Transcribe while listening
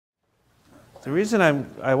The reason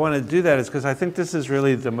I want to do that is because I think this is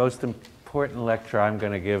really the most important lecture I'm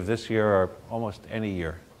going to give this year or almost any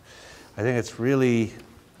year. I think it's really,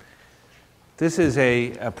 this is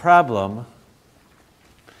a problem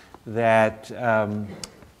that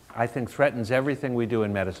I think threatens everything we do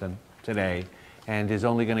in medicine today and is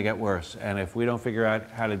only going to get worse. And if we don't figure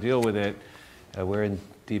out how to deal with it, we're in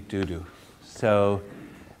deep doo-doo. So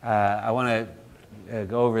I want to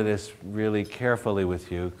go over this really carefully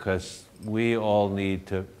with you because we all need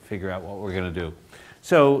to figure out what we're going to do.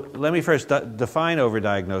 So let me first define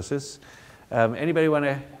overdiagnosis. Anybody want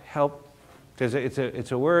to help?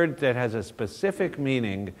 It's a word that has a specific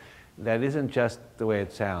meaning that isn't just the way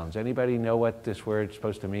it sounds. Anybody know what this word's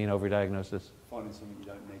supposed to mean, overdiagnosis? Finding something you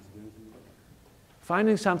don't need to do anything about.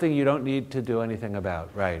 Finding something you don't need to do anything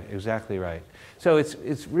about. Right, exactly right. So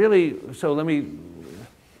it's really, so let me,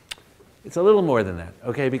 it's a little more than that,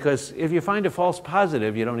 okay? Because if you find a false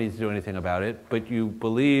positive, you don't need to do anything about it, but you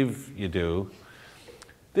believe you do.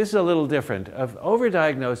 This is a little different.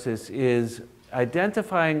 Overdiagnosis is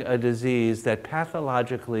identifying a disease that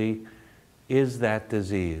pathologically is that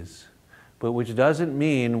disease, but which doesn't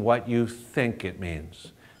mean what you think it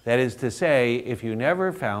means. That is to say, if you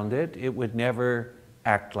never found it, it would never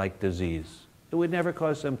act like disease. It would never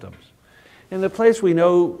cause symptoms. And the place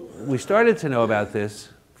we started to know about this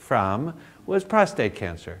from was prostate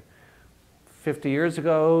cancer. 50 years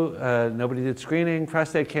ago, nobody did screening.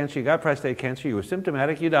 Prostate cancer, you got prostate cancer, you were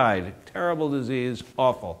symptomatic, you died. Terrible disease,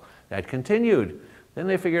 awful. That continued. Then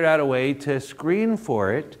they figured out a way to screen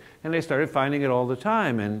for it, and they started finding it all the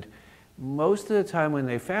time. And most of the time when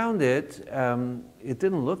they found it, it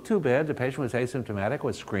didn't look too bad. The patient was asymptomatic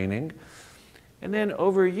with screening. And then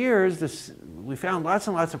over years, we found lots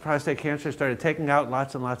and lots of prostate cancer, started taking out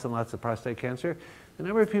lots and lots and lots of prostate cancer. The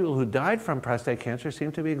number of people who died from prostate cancer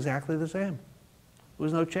seemed to be exactly the same. There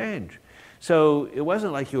was no change. So it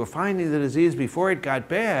wasn't like you were finding the disease before it got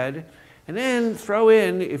bad, and then throw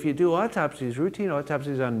in, if you do autopsies, routine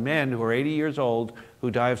autopsies on men who are 80 years old who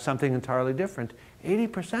die of something entirely different,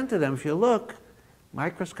 80% of them, if you look,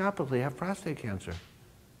 microscopically have prostate cancer.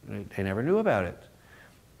 They never knew about it.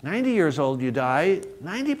 90 years old, you die,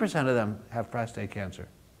 90% of them have prostate cancer.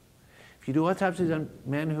 If you do autopsies on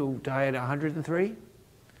men who die at 103,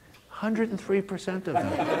 103% of them.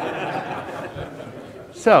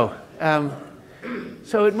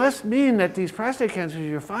 So it must mean that these prostate cancers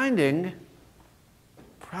you're finding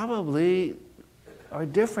probably are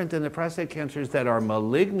different than the prostate cancers that are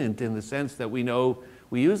malignant in the sense that we know,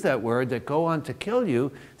 we use that word, that go on to kill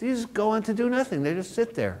you. These go on to do nothing. They just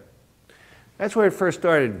sit there. That's where it first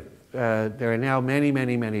started. There are now many,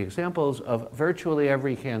 many, many examples of virtually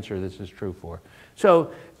every cancer this is true for.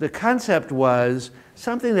 So the concept was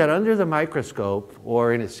something that under the microscope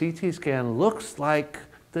or in a CT scan looks like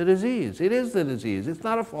the disease. It is the disease. It's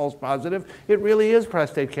not a false positive. It really is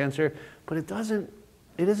prostate cancer, but it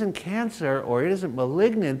isn't cancer or it isn't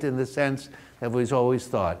malignant in the sense that we've always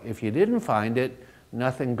thought. If you didn't find it,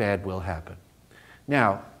 nothing bad will happen.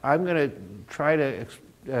 Now, I'm going to try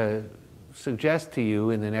to suggest to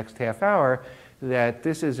you in the next half hour that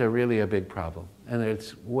this is really a big problem and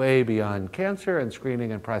it's way beyond cancer and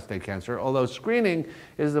screening and prostate cancer, although screening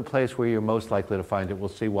is the place where you're most likely to find it. We'll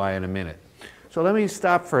see why in a minute. So let me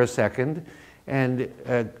stop for a second and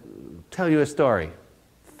tell you a story.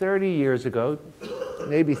 30 years ago,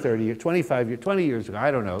 maybe 30 years, 25 years, 20 years ago,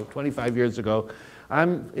 I don't know, 25 years ago,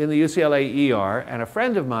 I'm in the UCLA ER and a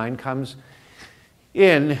friend of mine comes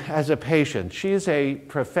in as a patient. She's a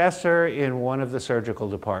professor in one of the surgical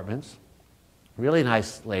departments. Really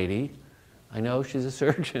nice lady. I know she's a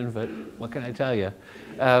surgeon, but what can I tell you?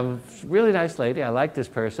 Really nice lady. I like this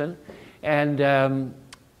person. And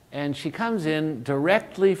she comes in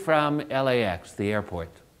directly from LAX, the airport.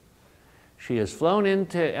 She is flown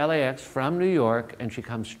into LAX from New York, and she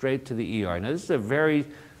comes straight to the ER. Now, this is a very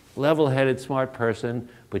level-headed, smart person,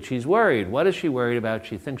 but she's worried. What is she worried about?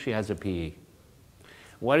 She thinks she has a PE.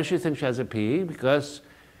 Why does she think she has a PE? Because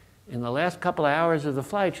in the last couple of hours of the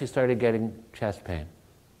flight, she started getting chest pain.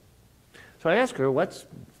 So I asked her,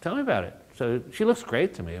 tell me about it. So she looks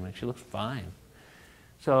great to me. I mean, she looks fine.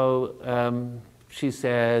 So she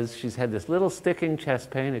says she's had this little sticking chest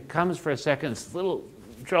pain. It comes for a second, this little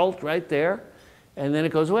jolt right there, and then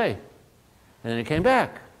it goes away. And then it came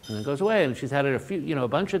back, and then it goes away. And she's had it a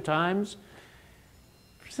bunch of times.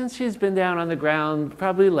 Since she's been down on the ground,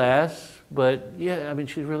 probably less, but yeah, I mean,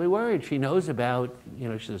 she's really worried. She knows about,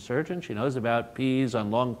 she's a surgeon, she knows about PEs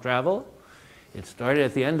on long travel. It started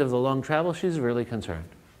at the end of the long travel, she's really concerned.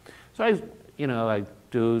 So I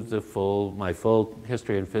do my full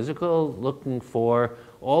history and physical, looking for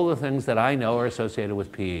all the things that I know are associated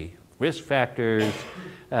with PE. risk factors.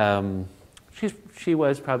 She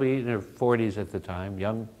was probably in her 40s at the time,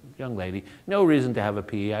 young lady. No reason to have a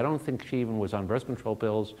PE. I don't think she even was on birth control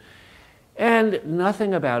pills. And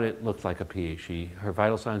nothing about it looked like a PE. Her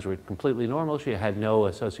vital signs were completely normal. She had no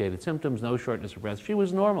associated symptoms, no shortness of breath. She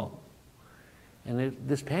was normal. And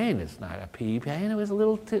this pain is not a PE pain. It was a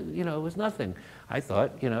little, it was nothing. I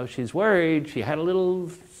thought, she's worried. She had a little,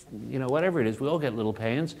 whatever it is. We all get little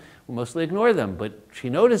pains. We mostly ignore them. But she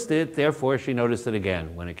noticed it, therefore she noticed it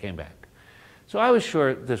again when it came back. So I was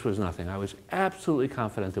sure this was nothing. I was absolutely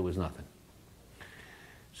confident it was nothing.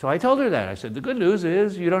 So I told her that. I said, the good news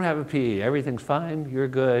is you don't have a PE. Everything's fine. You're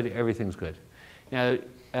good. Everything's good. Now,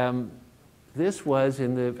 this was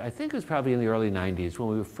I think it was probably in the early 90s when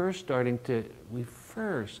we were first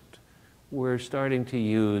were starting to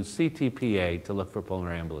use CTPA to look for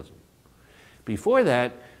pulmonary embolism. Before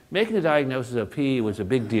that, making a diagnosis of PE was a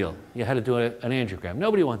big deal. You had to do an angiogram.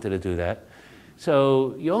 Nobody wanted to do that.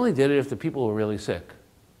 So you only did it if the people were really sick,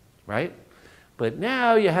 right? But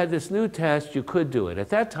now you had this new test, you could do it. At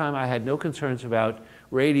that time, I had no concerns about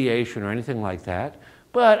radiation or anything like that.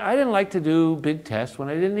 But I didn't like to do big tests when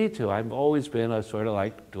I didn't need to. I've always been a sort of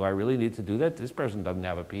like, do I really need to do that? This person doesn't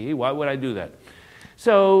have a PE. Why would I do that?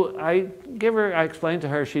 So I explained to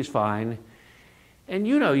her she's fine. And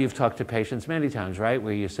you've talked to patients many times, right?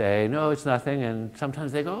 Where you say, no, it's nothing. And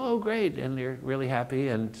sometimes they go, oh, great. And they're really happy.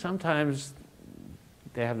 And sometimes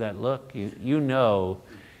they have that look. You know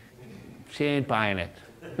she ain't buying it.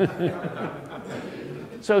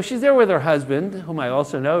 So she's there with her husband, whom I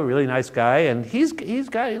also know, a really nice guy, and he's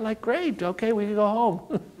got like, great, okay, we can go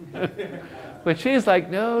home. But she's like,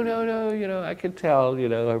 no, I can tell,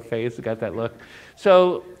 her face got that look.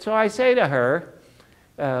 So I say to her,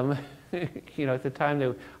 at the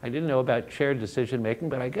time I didn't know about shared decision making,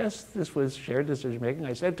 but I guess this was shared decision making.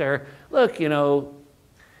 I said to her, look,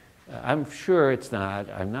 I'm sure it's not.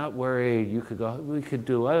 I'm not worried. You could go. We could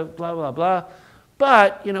do blah blah blah.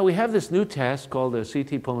 But we have this new test called a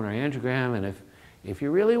CT pulmonary angiogram, and if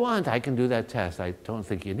you really want, I can do that test. I don't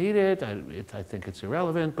think you need it. I think it's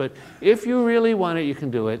irrelevant. But if you really want it, you can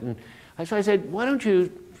do it. And so I said, why don't you?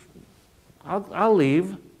 I'll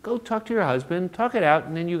leave. Go talk to your husband. Talk it out,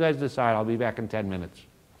 and then you guys decide. I'll be back in 10 minutes.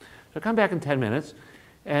 So I come back in 10 minutes,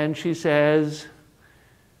 and she says,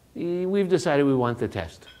 we've decided we want the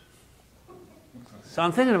test. So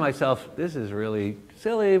I'm thinking to myself, this is really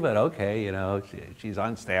silly, but okay, she's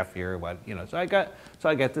on staff here. So I get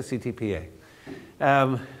the CTPA.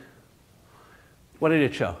 What did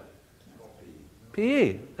it show?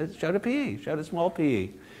 PE. It showed a PE. Showed a small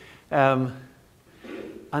PE. On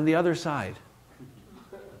the other side.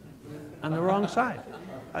 On the wrong side.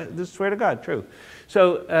 I swear to God, true.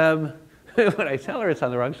 So when I tell her it's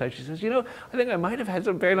on the wrong side, she says, I think I might have had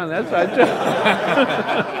some pain on that side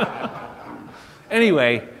too.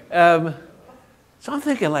 Anyway, so I'm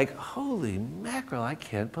thinking like, holy mackerel, I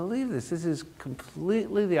can't believe this. This is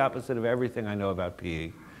completely the opposite of everything I know about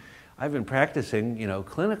PE. I've been practicing,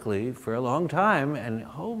 clinically for a long time, and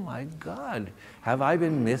oh my God, have I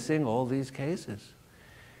been missing all these cases?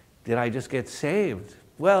 Did I just get saved?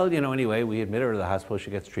 Well, anyway, we admit her to the hospital,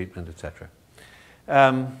 she gets treatment, etc.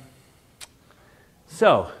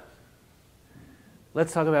 So,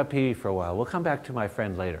 let's talk about PE for a while. We'll come back to my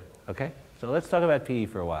friend later, okay? So let's talk about PE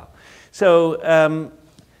for a while. So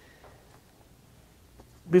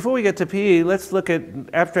before we get to PE, let's look at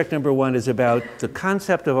abstract number 1 is about the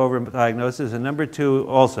concept of overdiagnosis, and number 2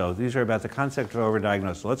 also. These are about the concept of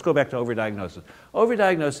overdiagnosis. Let's go back to overdiagnosis.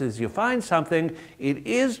 Overdiagnosis is you find something, it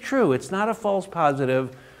is true, it's not a false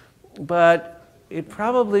positive, but it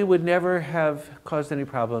probably would never have caused any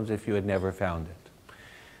problems if you had never found it.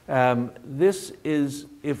 This is,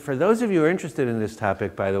 for those of you who are interested in this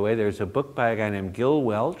topic, by the way, there's a book by a guy named Gil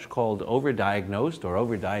Welch called Overdiagnosed or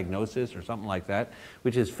Overdiagnosis or something like that,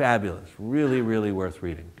 which is fabulous, really, really worth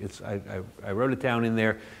reading. I wrote it down in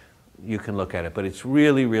there. You can look at it, but it's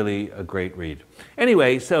really, really a great read.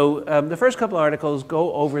 Anyway, so the first couple articles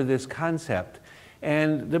go over this concept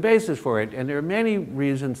and the basis for it. And there are many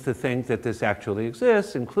reasons to think that this actually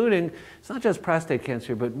exists, including, it's not just prostate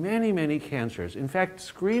cancer, but many, many cancers. In fact,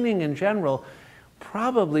 screening in general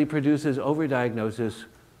probably produces overdiagnosis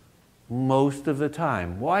most of the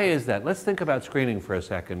time. Why is that? Let's think about screening for a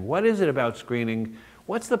second. What is it about screening?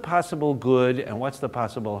 What's the possible good and what's the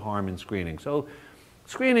possible harm in screening? So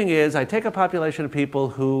screening is, I take a population of people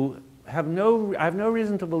who I have no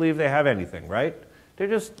reason to believe they have anything, right? They're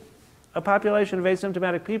just a population of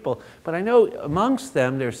asymptomatic people. But I know amongst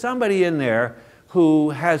them, there's somebody in there who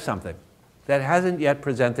has something that hasn't yet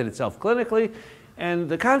presented itself clinically. And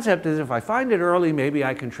the concept is if I find it early, maybe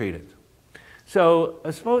I can treat it. So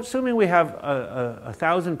assuming we have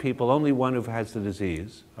 1,000 people, only one who has the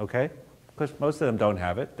disease, okay? Because most of them don't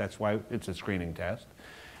have it. That's why it's a screening test.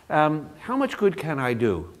 How much good can I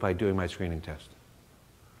do by doing my screening test?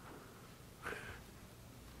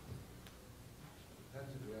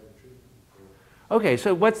 Okay,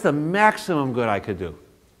 so what's the maximum good I could do?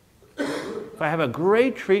 If I have a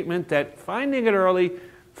great treatment that finding it early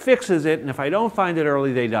fixes it, and if I don't find it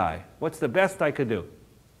early, they die. What's the best I could do?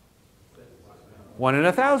 1 in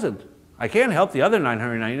 1,000. I can't help the other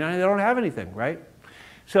 999. They don't have anything, right?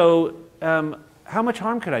 So how much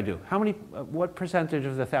harm could I do? What percentage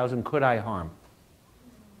of the 1,000 could I harm?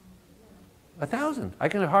 1,000. I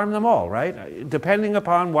can harm them all, right? Depending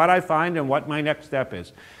upon what I find and what my next step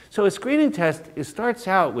is. So a screening test, it starts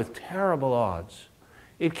out with terrible odds.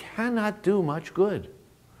 It cannot do much good,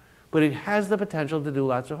 but it has the potential to do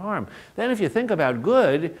lots of harm. Then if you think about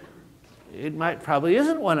good, it probably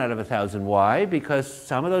isn't 1 out of 1,000. Why? Because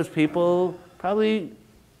some of those people probably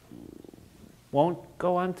won't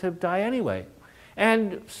go on to die anyway.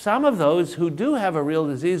 And some of those who do have a real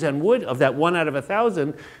disease and would, of that 1 out of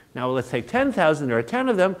 1,000, now let's take 10,000, there are 10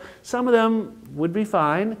 of them, some of them would be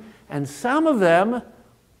fine, and some of them,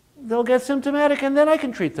 they'll get symptomatic and then I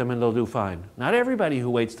can treat them and they'll do fine. Not everybody who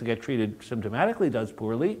waits to get treated symptomatically does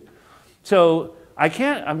poorly. So I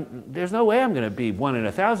can't, there's no way I'm going to be 1 in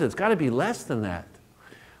 1,000. It's got to be less than that.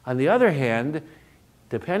 On the other hand,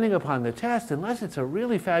 depending upon the test, unless it's a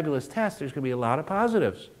really fabulous test, there's going to be a lot of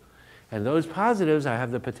positives. And those positives, I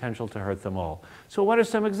have the potential to hurt them all. So what are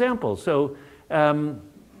some examples? So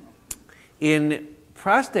in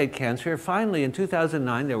prostate cancer, finally in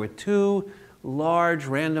 2009, there were 2 large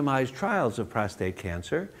randomized trials of prostate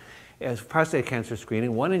cancer, as prostate cancer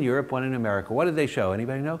screening, one in Europe, one in America. What did they show?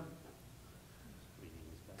 Anybody know?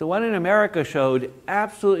 The one in America showed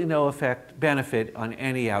absolutely no benefit on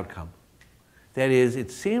any outcome. That is,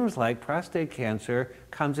 it seems like prostate cancer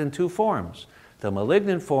comes in 2 forms. The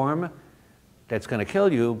malignant form, that's going to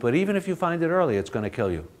kill you, but even if you find it early, it's going to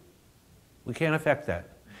kill you. We can't affect that.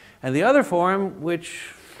 And the other form,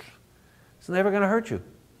 which is never going to hurt you.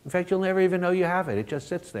 In fact, you'll never even know you have it. It just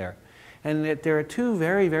sits there. And there are 2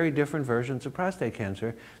 very, very different versions of prostate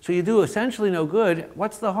cancer. So you do essentially no good.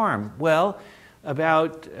 What's the harm? Well,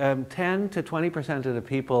 about 10 to 20% of the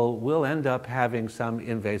people will end up having some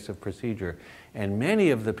invasive procedure. And many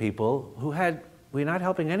of the people who we're not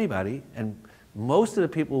helping anybody, and most of the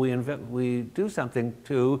people we do something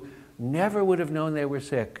to never would have known they were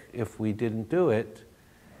sick if we didn't do it,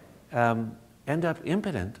 end up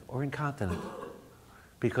impotent or incontinent.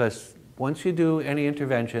 Because once you do any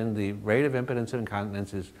intervention, the rate of impotence and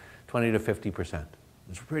incontinence is 20 to 50%.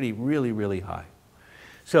 It's really, really high.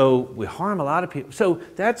 So we harm a lot of people. So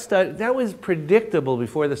that was predictable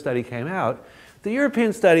before the study came out. The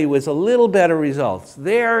European study was a little better results.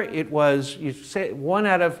 There it was, you say 1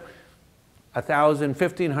 out of 1,000,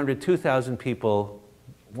 1,500, 2,000 people,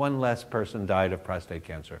 1 less person died of prostate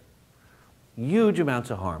cancer. Huge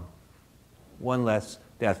amounts of harm. 1 less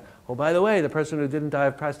death. Oh, by the way, the person who didn't die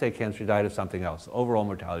of prostate cancer died of something else. Overall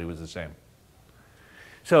mortality was the same.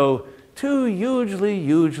 So 2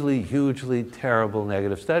 hugely terrible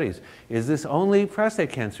negative studies. Is this only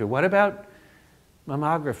prostate cancer? What about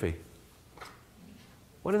mammography?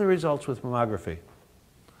 What are the results with mammography?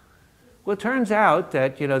 Well, it turns out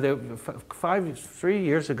that, 3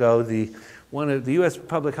 years ago, the U.S.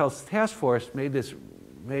 Public Health Task Force made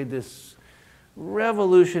this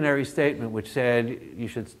revolutionary statement which said you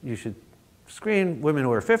should screen women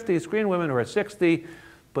who are 50, screen women who are 60,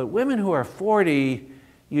 but women who are 40,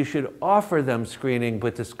 you should offer them screening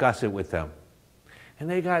but discuss it with them. And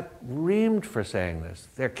they got reamed for saying this.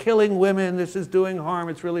 They're killing women, this is doing harm,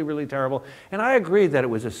 it's really, really terrible. And I agreed that it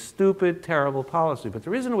was a stupid, terrible policy. But the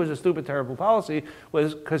reason it was a stupid, terrible policy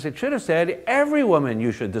was because it should have said every woman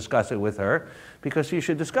you should discuss it with her, because you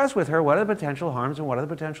should discuss with her what are the potential harms and what are the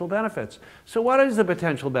potential benefits. So what is the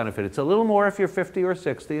potential benefit? It's a little more if you're 50 or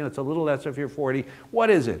 60, and it's a little less if you're 40. What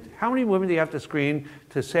is it? How many women do you have to screen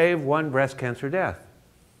to save 1 breast cancer death?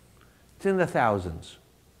 It's in the thousands.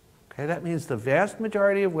 Okay, that means the vast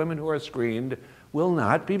majority of women who are screened will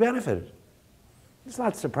not be benefited. It's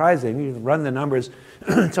not surprising. You run the numbers.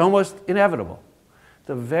 It's almost inevitable.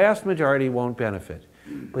 The vast majority won't benefit.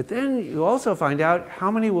 But then you also find out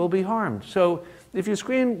how many will be harmed. So if you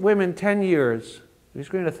screen women 10 years, if you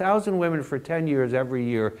screen 1,000 women for 10 years every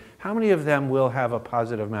year, how many of them will have a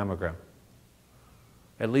positive mammogram?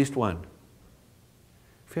 At least 1.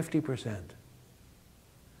 50%.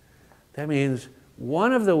 That means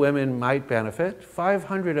 1 of the women might benefit,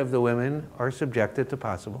 500 of the women are subjected to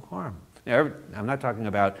possible harm. Now, I'm not talking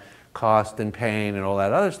about cost and pain and all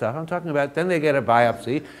that other stuff. I'm talking about then they get a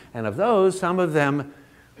biopsy, and of those, some of them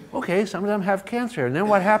have cancer. And then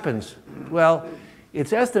what happens? Well,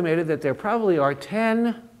 it's estimated that there probably are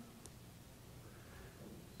 10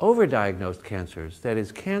 overdiagnosed cancers. That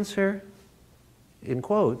is cancer, in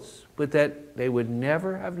quotes, but that they would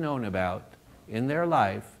never have known about in their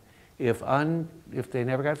life if they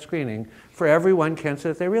never got screening, for every one cancer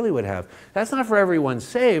that they really would have. That's not for every one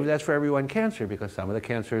saved, that's for every one cancer, because some of the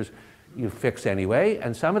cancers you fix anyway,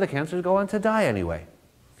 and some of the cancers go on to die anyway.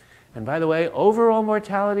 And by the way, overall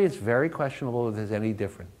mortality is very questionable if there's any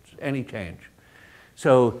difference, any change.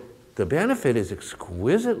 So the benefit is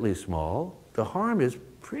exquisitely small, the harm is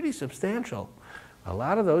pretty substantial. A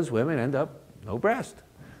lot of those women end up no breast.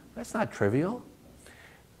 That's not trivial.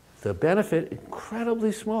 The benefit,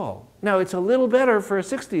 incredibly small. Now, it's a little better for a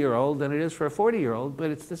 60-year-old than it is for a 40-year-old,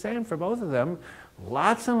 but it's the same for both of them.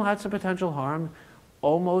 Lots and lots of potential harm,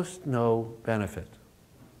 almost no benefit.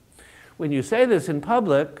 When you say this in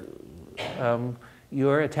public,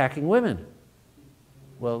 you're attacking women.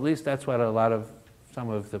 Well, at least that's what some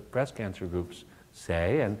of the breast cancer groups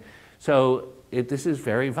say. And so this is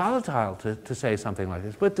very volatile to say something like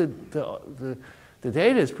this. But the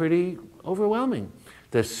data is pretty overwhelming.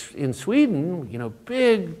 In Sweden,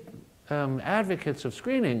 big advocates of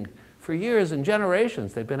screening for years and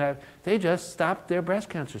generations. They just stopped their breast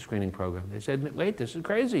cancer screening program. They said, wait, this is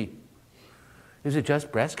crazy. Is it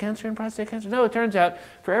just breast cancer and prostate cancer? No, it turns out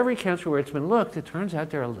for every cancer where it's been looked, it turns out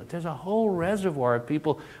there's a whole reservoir of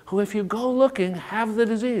people who, if you go looking, have the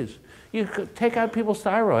disease. You could take out people's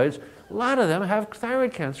thyroids. A lot of them have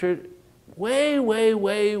thyroid cancer, way, way,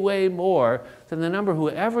 way, way more than the number who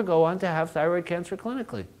ever go on to have thyroid cancer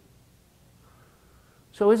clinically.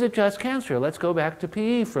 So is it just cancer? Let's go back to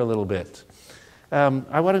PE for a little bit.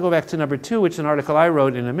 I want to go back to number 2, which is an article I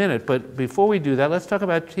wrote in a minute, but before we do that, let's talk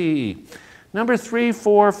about PE. Number 3,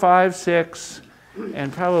 4, 5, 6,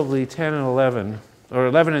 and probably 10 and 11, or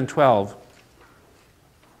 11 and 12.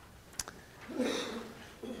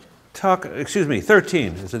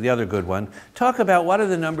 13 is the other good one. Talk about what are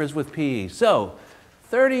the numbers with PE. So,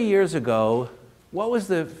 30 years ago, what was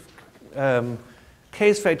the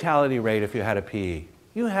case fatality rate if you had a PE?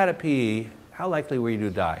 You had a PE, how likely were you to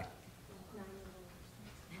die?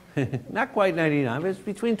 Not quite 99, but it's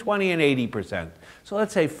between 20 and 80%. So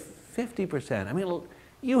let's say 50%. I mean,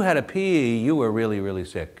 you had a PE, you were really, really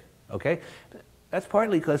sick, okay? That's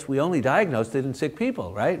partly because we only diagnosed it in sick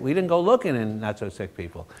people, right? We didn't go looking in not so sick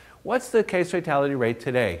people. What's the case fatality rate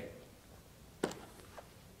today?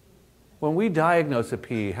 When we diagnose a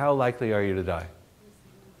PE, how likely are you to die?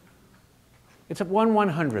 It's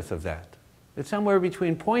 1/100th of that. It's somewhere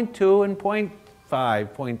between 0.2 and 0.5,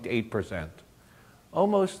 0.8%.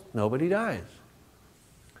 Almost nobody dies.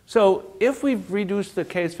 So if we've reduced the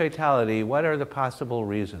case fatality, what are the possible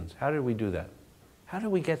reasons? How did we do that? How did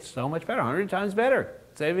we get so much better, 100 times better,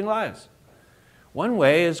 saving lives? One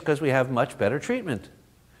way is because we have much better treatment.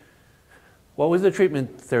 What was the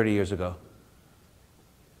treatment 30 years ago?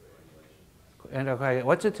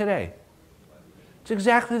 What's it today? It's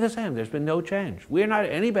exactly the same. There's been no change. We're not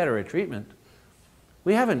any better at treatment.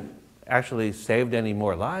 We haven't actually saved any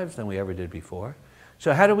more lives than we ever did before.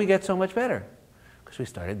 So how do we get so much better? Because we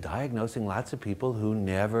started diagnosing lots of people who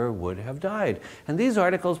never would have died. And these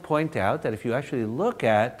articles point out that if you actually look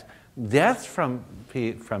at deaths from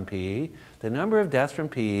PE, the number of deaths from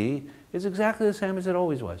PE is exactly the same as it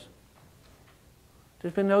always was.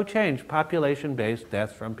 There's been no change, population-based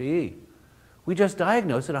deaths from PE. We just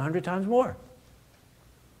diagnose it 100 times more.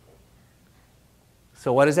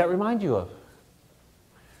 So what does that remind you of?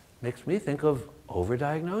 Makes me think of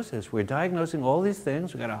overdiagnosis. We're diagnosing all these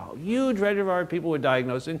things. We've got a huge reservoir of people we're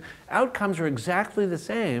diagnosing. Outcomes are exactly the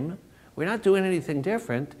same. We're not doing anything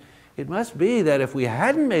different. It must be that if we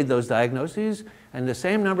hadn't made those diagnoses and the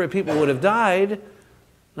same number of people would have died,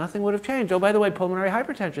 nothing would have changed. Oh, by the way, pulmonary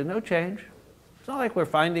hypertension, no change. It's not like we're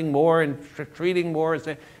finding more and treating more.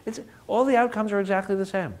 All the outcomes are exactly the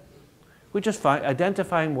same. We're just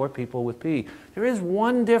identifying more people with PE. There is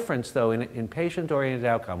one difference, though, in patient-oriented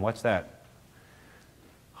outcome. What's that?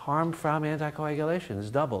 Harm from anticoagulation is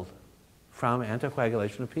doubled from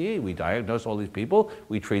anticoagulation of PE. We diagnose all these people,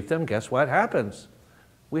 we treat them, guess what happens?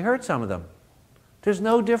 We hurt some of them. There's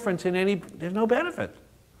no difference there's no benefit.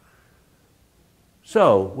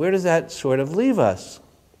 So, where does that sort of leave us?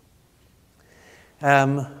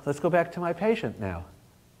 Let's go back to my patient now.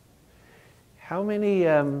 How many,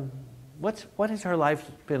 what has her life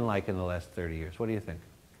been like in the last 30 years? What do you think?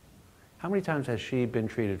 How many times has she been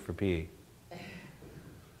treated for PE?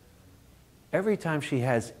 Every time she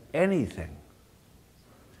has anything,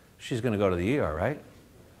 she's going to go to the ER, right?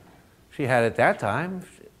 she had at that time.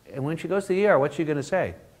 And when she goes to the ER, what's she going to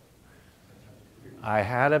say? I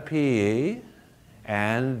had a PE,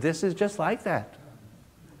 and this is just like that.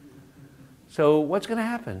 So what's going to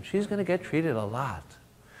happen? She's going to get treated a lot.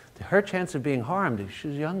 Her chance of being harmed, she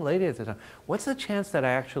was a young lady at the time. What's the chance that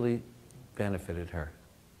I actually benefited her?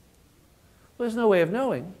 Well, there's no way of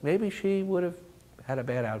knowing. Maybe she would have had a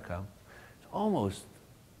bad outcome. It's almost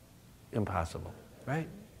impossible, right?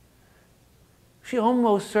 She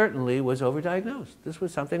almost certainly was overdiagnosed. This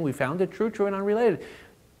was something we found it true, and unrelated.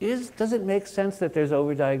 Does it make sense that there's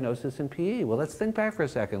overdiagnosis in PE? Well, let's think back for a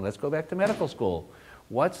second. Let's go back to medical school.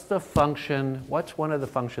 What's the function, what's one of the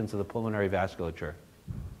functions of the pulmonary vasculature?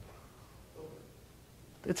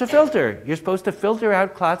 It's a filter. You're supposed to filter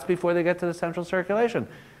out clots before they get to the central circulation.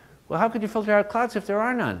 Well, how could you filter out clots if there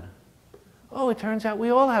are none? Oh, it turns out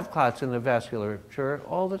we all have clots in the vasculature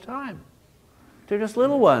all the time. They're just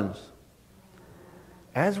little ones.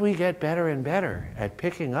 As we get better and better at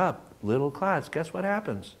picking up little clots, guess what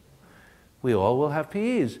happens? We all will have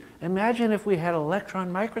PEs. Imagine if we had an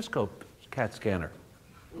electron microscope CAT scanner.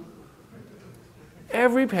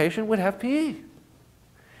 Every patient would have PE.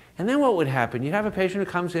 And then what would happen? You'd have a patient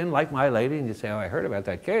who comes in, like my lady, and you say, oh, I heard about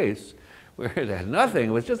that case where it had nothing.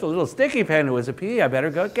 It was just a little sticky pen. It was a PE. I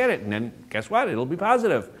better go get it. And then guess what? It'll be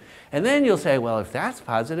positive. And then you'll say, well, if that's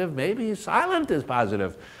positive, maybe silent is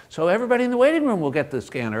positive. So everybody in the waiting room will get the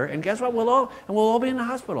scanner. And guess what? We'll all be in the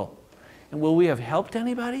hospital. And will we have helped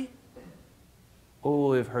anybody? Or will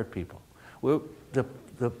we have hurt people? Well,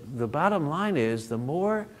 the bottom line is the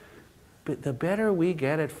better we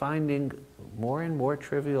get at finding more and more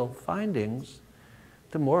trivial findings,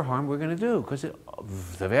 the more harm we're going to do. Because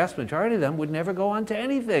the vast majority of them would never go on to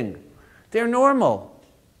anything. They're normal.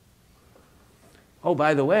 Oh,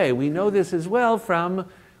 by the way, we know this as well from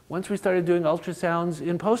once we started doing ultrasounds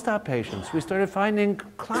in post-op patients. We started finding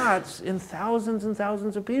clots in thousands and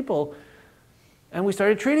thousands of people. And we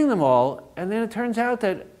started treating them all. And then it turns out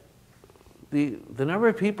that the number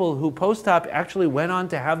of people who post-op actually went on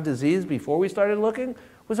to have disease before we started looking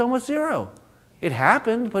was almost zero. It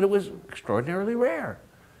happened, but it was extraordinarily rare.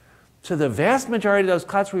 So the vast majority of those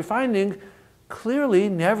clots we're finding clearly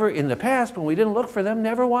never, in the past, when we didn't look for them,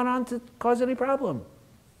 never went on to cause any problem.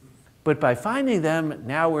 But by finding them,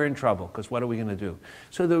 now we're in trouble, because what are we going to do?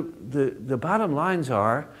 So the bottom lines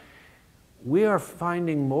are, we are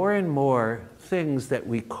finding more and more things that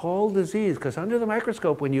we call disease, because under the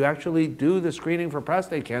microscope, when you actually do the screening for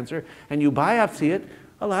prostate cancer and you biopsy it,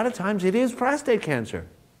 a lot of times it is prostate cancer.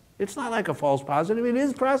 It's not like a false positive, it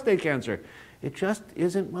is prostate cancer. It just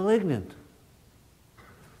isn't malignant.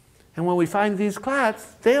 And when we find these clots,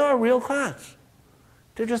 they are real clots.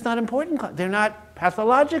 They're just not important clots. They're not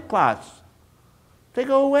pathologic clots. They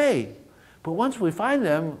go away. But once we find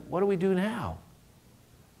them, what do we do now?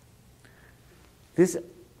 This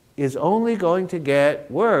is only going to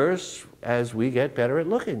get worse as we get better at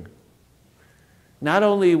looking. Not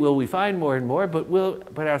only will we find more and more,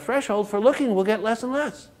 but our threshold for looking will get less and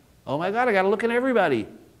less. Oh my God, I got to look at everybody.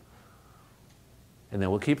 And then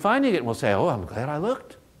we'll keep finding it, and we'll say, oh, I'm glad I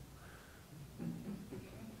looked.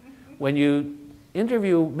 When you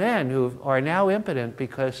interview men who are now impotent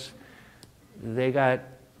because they got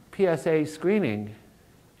PSA screening,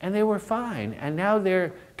 and they were fine, and now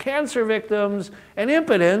they're cancer victims and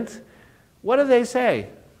impotent, what do they say?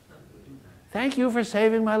 Thank you for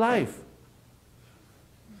saving my life.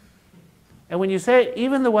 And when you say,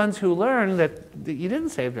 even the ones who learn that you didn't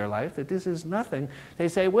save their life, that this is nothing, they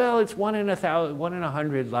say, well, it's 1 in 1,000, 1 in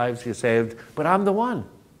 100 lives you saved, but I'm the one.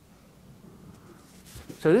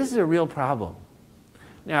 So this is a real problem.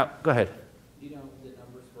 Now, go ahead. Do you know the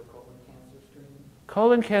numbers for colon cancer screening?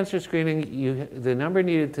 Colon cancer screening, the number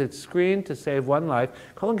needed to screen to save 1 life.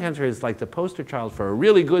 Colon cancer is like the poster child for a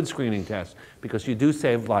really good screening test because you do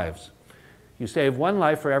save lives. You save 1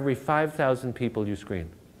 life for every 5,000 people you screen.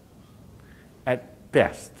 At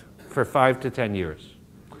best, for 5 to 10 years.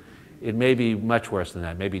 It may be much worse than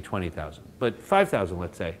that, maybe 20,000, but 5,000,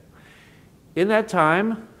 let's say. In that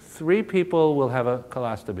time, 3 people will have a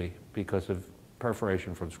colostomy because of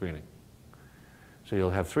perforation from screening. So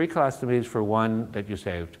you'll have 3 colostomies for 1 that you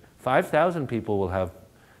saved. 5,000 people will have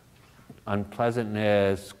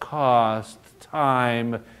unpleasantness, cost,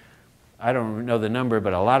 time. I don't know the number,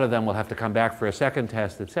 but a lot of them will have to come back for a second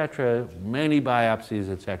test, etc., many biopsies,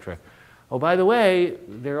 etc. Oh, by the way,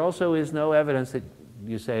 there also is no evidence that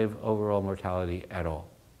you save overall mortality at all.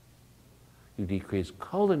 You decrease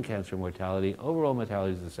colon cancer mortality, overall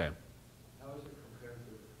mortality is the same. How is it compared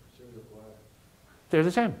to serial bladder? They're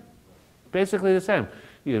the same, basically the same.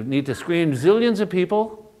 You need to screen zillions of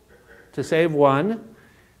people to save 1.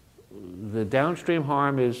 The downstream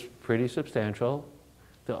harm is pretty substantial.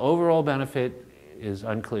 The overall benefit is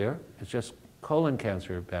unclear. It's just colon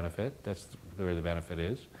cancer benefit. That's where the benefit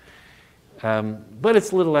is. But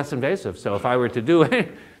it's a little less invasive. So if I were to do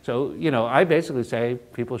it, so, you know, I basically say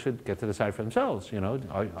people should get to decide for themselves. You know,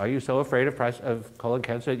 are you so afraid of colon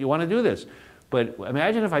cancer that you want to do this? But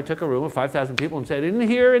imagine if I took a room of 5,000 people and said, in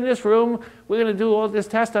here, in this room, we're going to do all this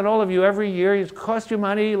test on all of you every year. It's cost you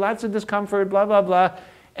money, lots of discomfort, blah, blah, blah.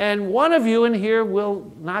 And one of you in here will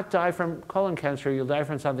not die from colon cancer. You'll die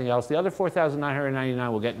from something else. The other 4,999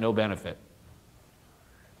 will get no benefit.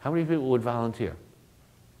 How many people would volunteer?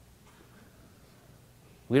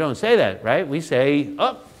 We don't say that, right? We say,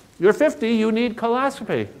 oh, you're 50, you need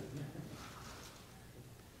colonoscopy.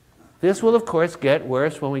 This will, of course, get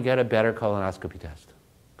worse when we get a better colonoscopy test.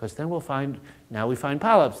 Because then we'll find, now we find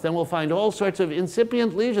polyps. Then we'll find all sorts of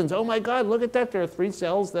incipient lesions. Oh my God, look at that. There are 3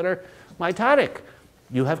 cells that are mitotic.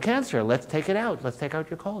 You have cancer. Let's take it out. Let's take out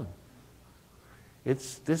your colon.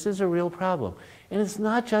 This is a real problem. And it's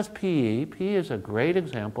not just PE. PE is a great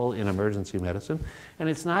example in emergency medicine. And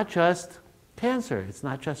it's not just cancer. It's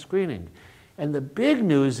not just screening. And the big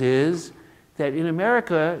news is that in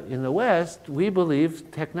America, in the West, we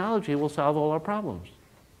believe technology will solve all our problems.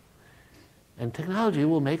 And technology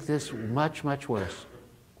will make this much, much worse.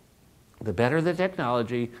 The better the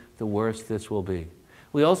technology, the worse this will be.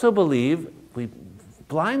 We also believe, we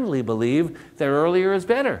blindly believe, that earlier is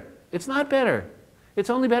better. It's not better. It's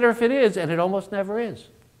only better if it is, and it almost never is.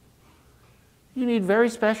 You need very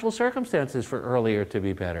special circumstances for earlier to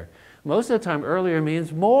be better. Most of the time, earlier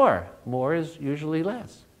means more. More is usually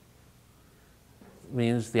less. It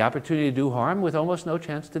means the opportunity to do harm with almost no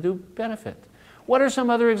chance to do benefit. What are some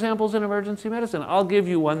other examples in emergency medicine? I'll give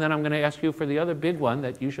you one, then I'm going to ask you for the other big one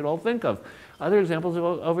that you should all think of. Other examples of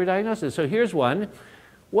overdiagnosis. So here's one.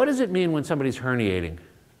 What does it mean when somebody's herniating?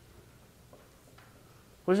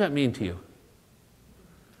 What does that mean to you?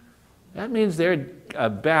 That means they're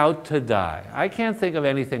about to die. I can't think of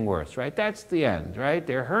anything worse, right? That's the end, right?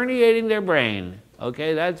 They're herniating their brain.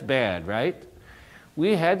 Okay, that's bad, right?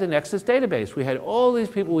 We had the Nexus database. We had all these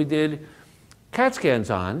people we did CAT scans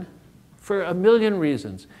on for a million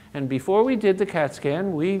reasons. And before we did the CAT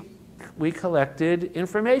scan, we collected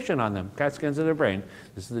information on them, CAT scans of their brain.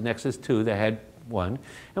 This is the Nexus 2, they had one.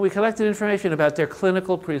 And we collected information about their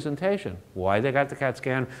clinical presentation, why they got the CAT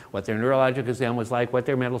scan, what their neurologic exam was like, what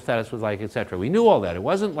their mental status was like, etc. We knew all that. It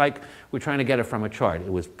wasn't like we're trying to get it from a chart.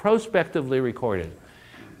 It was prospectively recorded.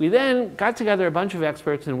 We then got together a bunch of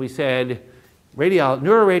experts and we said,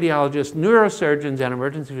 neuroradiologists, neurosurgeons, and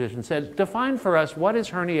emergency physicians said, define for us what is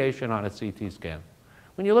herniation on a CT scan.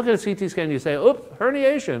 When you look at a CT scan, you say, oops,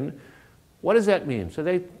 herniation. What does that mean? So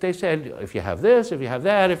they said, if you have this, if you have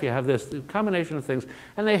that, if you have this, a combination of things,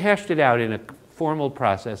 and they hashed it out in a formal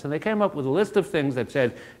process, and they came up with a list of things that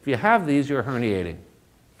said, if you have these, you're herniating.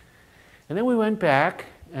 And then we went back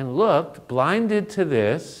and looked, blinded to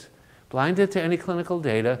this, blinded to any clinical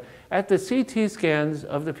data, at the CT scans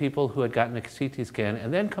of the people who had gotten a CT scan,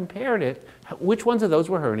 and then compared it, which ones of those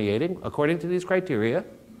were herniating, according to these criteria,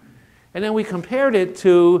 and then we compared it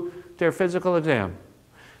to their physical exam.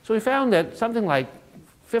 So we found that something like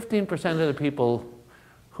 15% of the people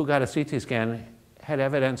who got a CT scan had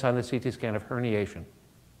evidence on the CT scan of herniation.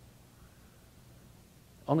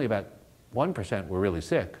 Only about 1% were really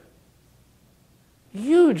sick.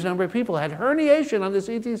 Huge number of people had herniation on the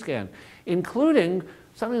CT scan, including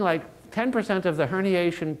something like 10% of the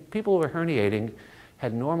herniation, people who were herniating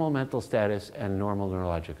had normal mental status and normal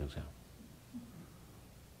neurologic exam.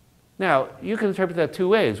 Now, you can interpret that 2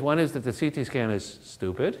 ways. One is that the CT scan is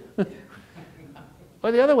stupid,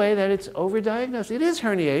 or the other way that it's overdiagnosed. It is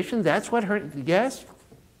herniation. That's what yes,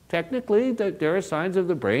 technically, there are signs of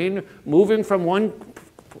the brain moving from one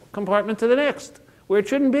compartment to the next, where it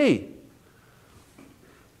shouldn't be.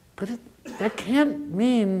 But that can't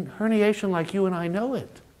mean herniation like you and I know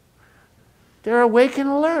it. They're awake and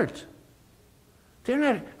alert. They're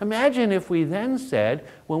not. Imagine if we then said,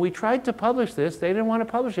 when we tried to publish this, they didn't want to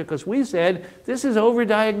publish it because we said, this is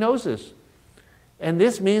overdiagnosis. And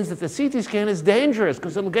this means that the CT scan is dangerous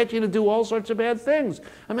because it'll get you to do all sorts of bad things.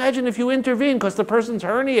 Imagine if you intervene because the person's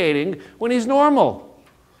herniating when he's normal.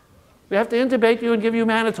 We have to intubate you and give you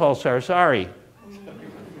mannitol, sir. Sorry.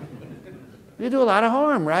 You do a lot of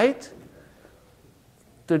harm, right?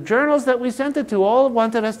 The journals that we sent it to all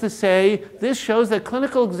wanted us to say, this shows that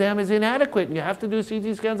clinical exam is inadequate and you have to do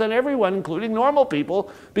CT scans on everyone, including normal people,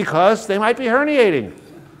 because they might be herniating.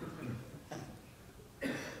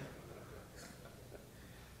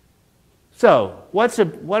 So, what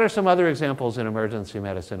are some other examples in emergency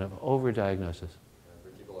medicine of overdiagnosis?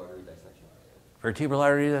 Vertebral artery dissection. Vertebral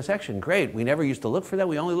artery dissection, great. We never used to look for that.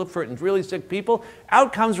 We only look for it in really sick people.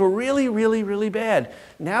 Outcomes were really, really, really bad.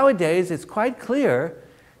 Nowadays, it's quite clear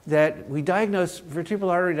that we diagnose vertebral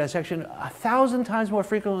artery dissection 1,000 times more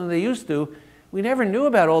frequently than they used to. We never knew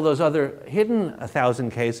about all those other hidden 1,000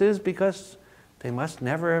 cases because they must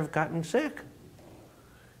never have gotten sick.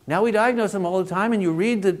 Now we diagnose them all the time, and you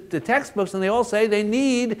read the textbooks, and they all say they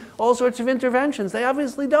need all sorts of interventions. They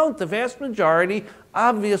obviously don't. The vast majority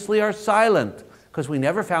obviously are silent because we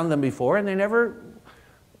never found them before, and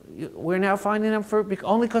we're now finding them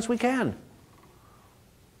only because we can.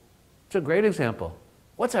 It's a great example.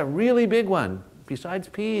 What's a really big one, besides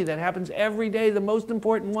PE, that happens every day, the most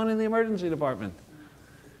important one in the emergency department?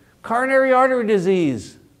 Coronary artery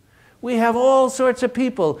disease. We have all sorts of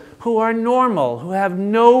people who are normal, who have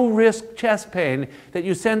no risk chest pain that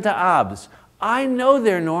you send to OBS. I know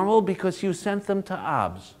they're normal because you sent them to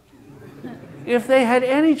OBS. If they had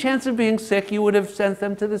any chance of being sick, you would have sent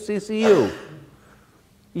them to the CCU.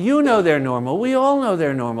 You know they're normal. We all know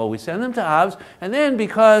they're normal. We send them to OBS, and then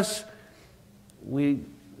because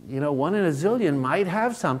one in a zillion might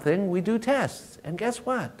have something, we do tests. And guess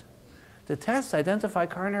what? The tests identify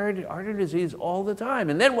coronary artery disease all the time.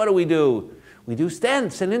 And then what do? We do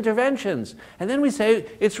stents and interventions. And then we say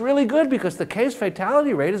it's really good because the case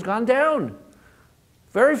fatality rate has gone down.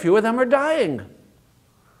 Very few of them are dying.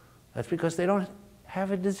 That's because they don't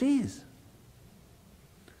have a disease.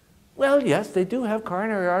 Well, yes, they do have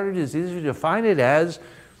coronary artery disease if you define it as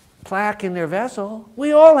plaque in their vessel.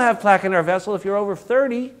 We all have plaque in our vessel if you're over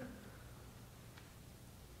 30.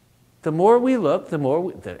 The more we look,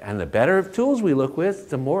 and the better tools we look with,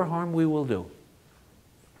 the more harm we will do.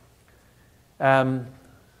 I'll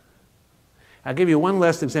give you one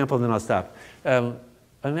last example, and then I'll stop.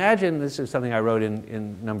 Imagine, this is something I wrote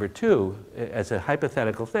in number 2 as a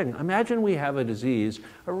hypothetical thing. Imagine we have a disease,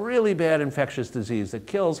 a really bad infectious disease that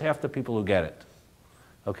kills half the people who get it.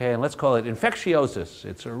 Okay, and let's call it infectiosis.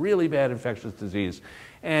 It's a really bad infectious disease.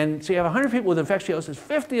 And so you have 100 people with infectiosis,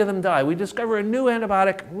 50 of them die. We discover a new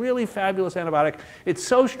antibiotic, really fabulous antibiotic. It's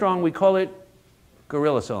so strong we call it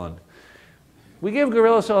gorillicillin. We give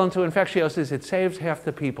gorillicillin to infectiosis, it saves half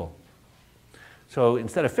the people. So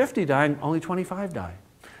instead of 50 dying, only 25 die.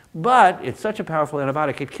 But it's such a powerful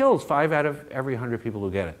antibiotic, it kills 5 out of every 100 people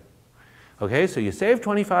who get it. Okay, so you save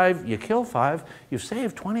 25, you kill 5, you've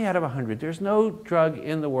saved 20 out of 100. There's no drug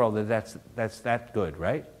in the world that's that good,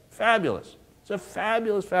 right? Fabulous. It's a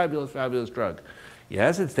fabulous, fabulous, fabulous drug.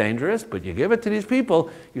 Yes, it's dangerous, but you give it to these people,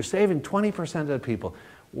 you're saving 20% of the people.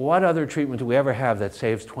 What other treatment do we ever have that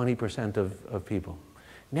saves 20% of people?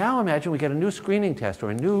 Now imagine we get a new screening test or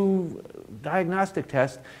a new diagnostic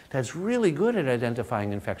test that's really good at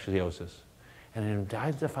identifying infectiosis. And it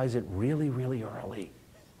identifies it really, really early.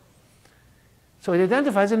 So it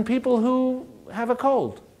identifies in people who have a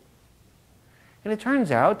cold. And it turns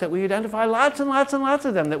out that we identify lots and lots and lots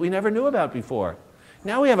of them that we never knew about before.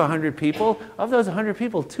 Now we have 100 people. Of those 100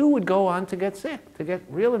 people, 2 would go on to get sick, to get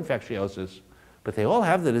real infectiosis. But they all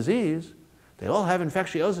have the disease. They all have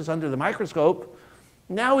infectiosis under the microscope.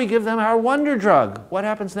 Now we give them our wonder drug. What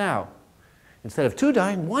happens now? Instead of 2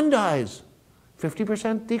 dying, 1 dies.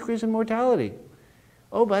 50% decrease in mortality.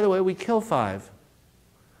 Oh, by the way, we kill 5.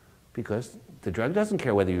 Because the drug doesn't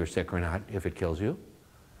care whether you're sick or not if it kills you.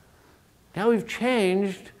 Now we've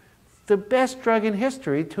changed the best drug in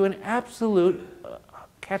history to an absolute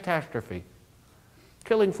catastrophe.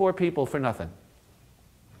 Killing 4 people for nothing.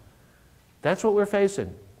 That's what we're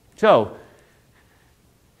facing. So,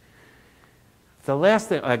 the last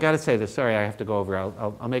thing, I got to say this, sorry I have to go over,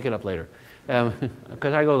 I'll make it up later.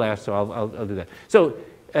 Because I go last, so I'll do that. So,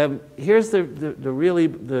 here's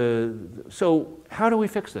so how do we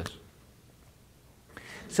fix this?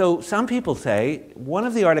 So some people say, one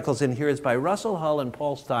of the articles in here is by Russell Hull and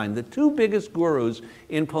Paul Stein, the 2 biggest gurus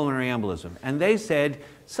in pulmonary embolism. And they said,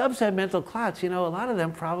 subsegmental clots, a lot of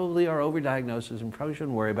them probably are overdiagnosis and probably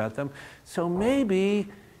shouldn't worry about them. So maybe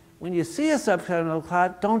when you see a subsegmental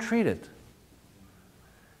clot, don't treat it.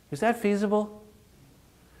 Is that feasible?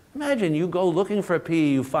 Imagine you go looking for a PE,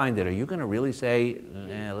 you find it. Are you going to really say,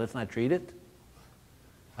 let's not treat it?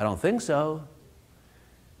 I don't think so.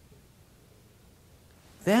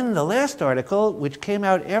 Then the last article, which came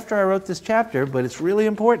out after I wrote this chapter, but it's really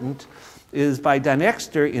important, is by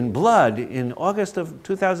Dynexter in Blood in August of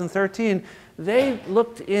 2013. They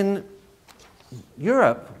looked in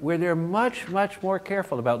Europe, where they're much, much more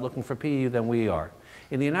careful about looking for PE than we are.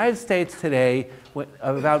 In the United States today,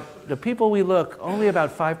 about the people we look, only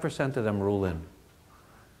about 5% of them rule in.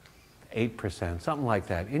 8%, something like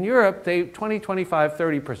that. In Europe, 20, 25,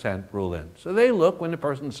 30% rule in. So they look when the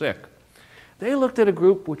person's sick. They looked at a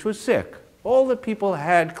group which was sick, All the people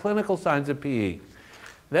had clinical signs of PE.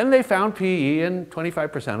 Then they found PE in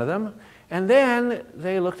 25% of them, and then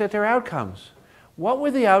they looked at their outcomes. What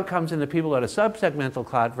were the outcomes in the people who had a subsegmental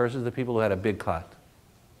clot versus the people who had a big clot?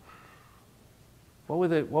 What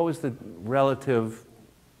was the relative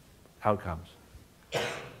outcomes? You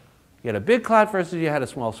had a big clot versus you had a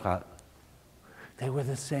small clot. They were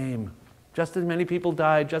the same. Just as many people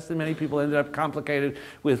died, just as many people ended up complicated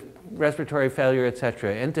with respiratory failure,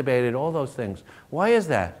 etc., intubated, all those things. Why is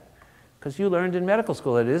that? Because you learned in medical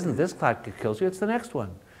school that it isn't this clot that kills you, it's the next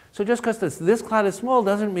one. So just because this clot is small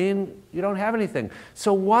doesn't mean you don't have anything.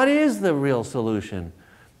 So what is the real solution?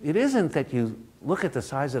 It isn't that you look at the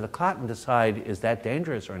size of the clot and decide, is that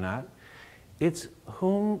dangerous or not? It's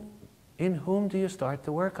in whom do you start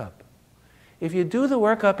the workup? If you do the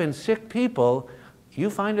workup in sick people, you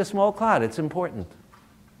find a small clot, it's important.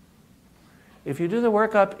 If you do the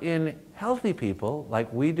workup in healthy people,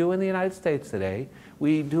 like we do in the United States today,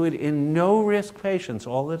 we do it in no-risk patients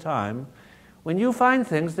all the time, when you find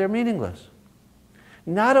things, they're meaningless.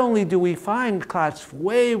 Not only do we find clots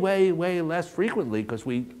way, way, way less frequently because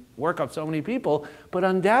we work up so many people, but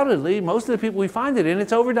undoubtedly, most of the people we find it in,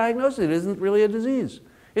 it's overdiagnosed. It isn't really a disease.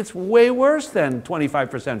 It's way worse than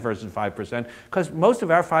 25% versus 5%, because most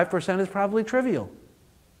of our 5% is probably trivial.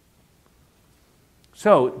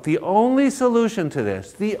 So the only solution to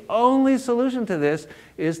this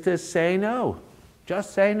is to say no.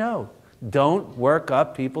 Just say no. Don't work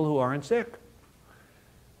up people who aren't sick.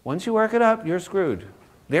 Once you work it up, you're screwed.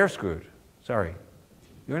 They're screwed. Sorry.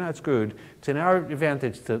 You're not screwed. It's in our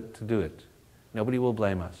advantage to do it. Nobody will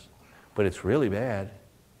blame us. But it's really bad.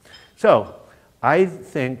 So I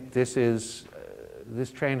think this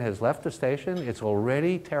train has left the station. It's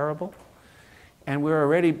already terrible. And we're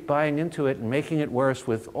already buying into it and making it worse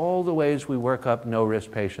with all the ways we work up no-risk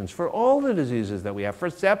patients for all the diseases that we have. For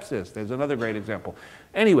sepsis, there's another great example.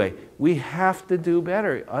 Anyway, we have to do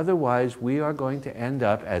better. Otherwise, we are going to end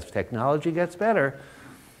up, as technology gets better,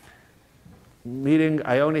 meeting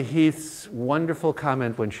Iona Heath's wonderful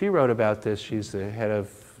comment when she wrote about this. She's the head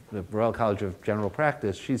of the Royal College of General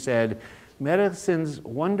Practice. She said, medicine's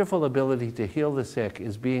wonderful ability to heal the sick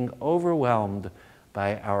is being overwhelmed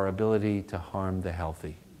by our ability to harm the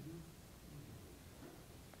healthy.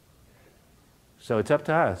 So it's up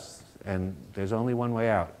to us, and there's only one way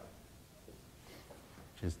out,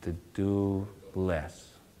 which is to do less,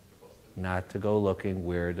 not to go looking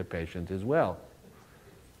where the patient is well.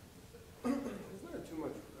 Isn't there too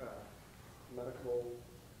much medical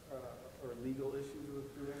or legal issues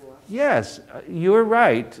with doing less? Yes, you're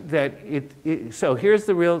right that so here's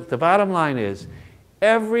the bottom line is,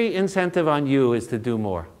 every incentive on you is to do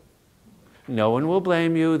more. No one will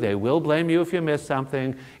blame you. They will blame you if you miss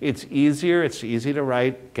something. It's easy to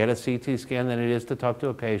write, get a CT scan than it is to talk to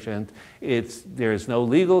a patient. There's no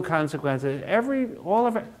legal consequences.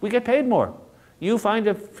 We get paid more. You find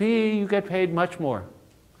a fee, you get paid much more.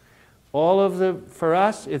 For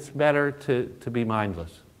us, it's better to be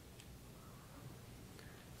mindless.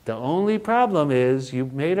 The only problem is you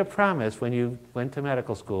made a promise when you went to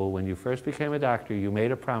medical school, when you first became a doctor, you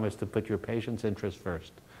made a promise to put your patient's interest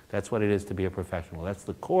first. That's what it is to be a professional. That's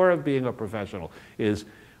the core of being a professional, is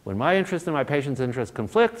when my interest and my patient's interest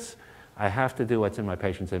conflicts, I have to do what's in my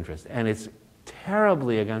patient's interest. And it's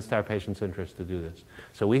terribly against our patient's interest to do this.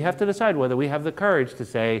 So we have to decide whether we have the courage to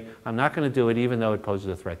say, I'm not going to do it even though it poses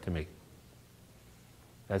a threat to me.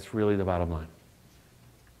 That's really the bottom line.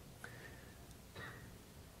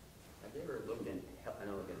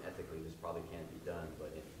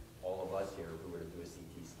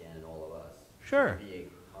 Sure.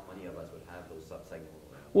 How many of us would have those subsegmental?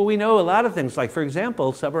 Well, we know a lot of things. Like, for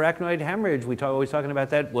example, subarachnoid hemorrhage. Always talking about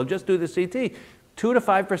that. We'll just do the CT. 2 to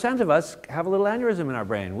 5% of us have a little aneurysm in our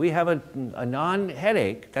brain. We have a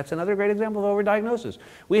non-headache. That's another great example of overdiagnosis.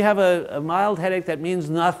 We have a mild headache that means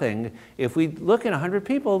nothing. If we look in 100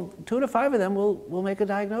 people, 2 to 5 of them will make a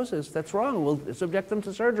diagnosis that's wrong. We'll subject them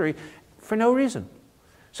to surgery for no reason.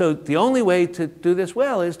 So the only way to do this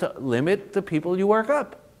well is to limit the people you work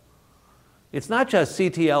up. It's not just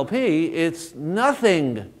CTLP, it's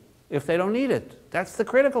nothing if they don't need it. That's the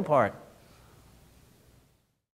critical part.